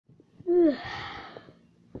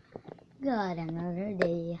God, another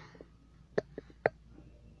day.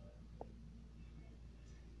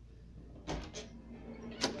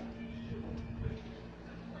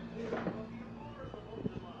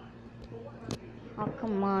 Oh,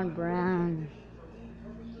 come on, Brown.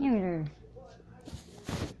 Here.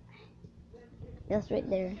 Just right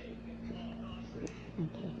there.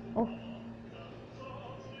 Okay. Oh.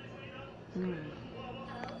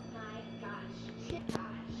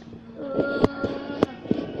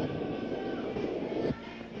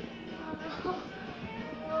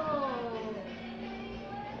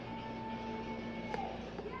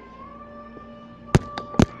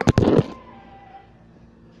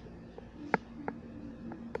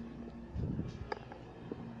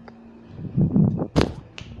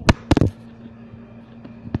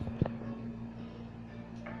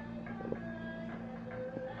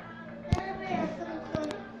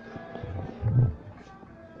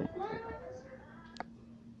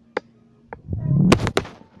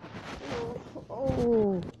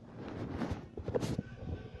 Oh.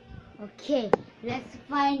 Okay, let's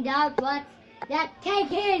find out what that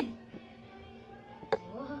cake is.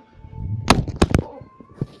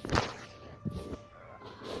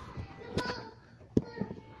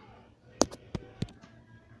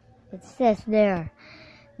 It says there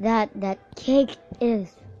that cake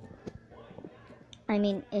is. I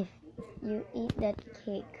mean, if you eat that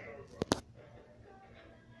cake,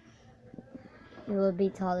 you will be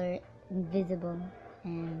taller, invisible,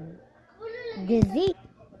 and dizzy.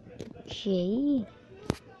 Okay,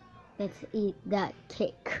 let's eat that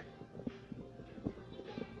cake.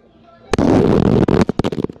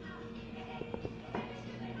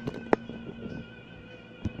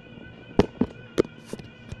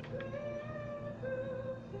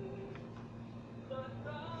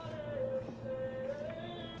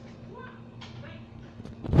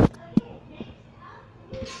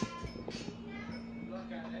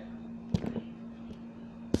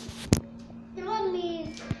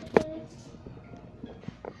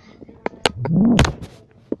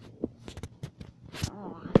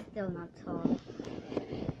 Oh, still not tall.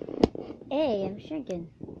 Hey, I'm shrinking.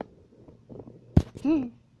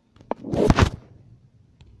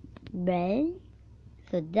 Right?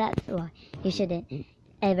 So that's why you shouldn't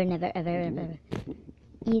ever, never, ever, ever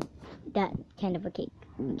eat that kind of a cake.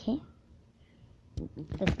 Okay?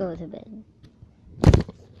 Let's go to bed.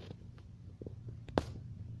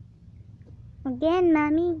 Again,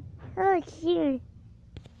 Mommy? Oh, shoot.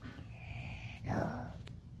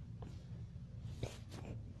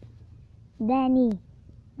 Danny,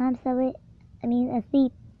 Mom's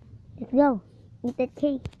asleep. Let's go. Eat that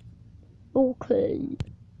cake. Okay.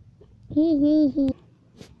 Hee.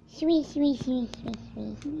 Sweet.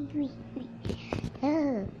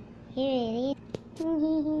 Oh, here it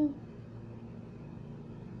is.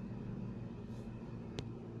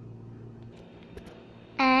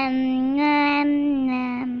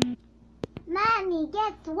 Mommy,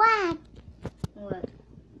 guess what? What?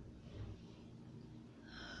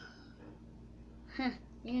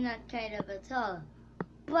 You're not kind of at all.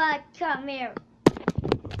 But come here.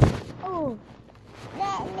 Oh,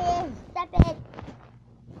 Daddy, stop it.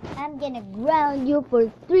 I'm gonna ground you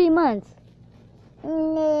for 3 months.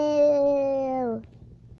 No.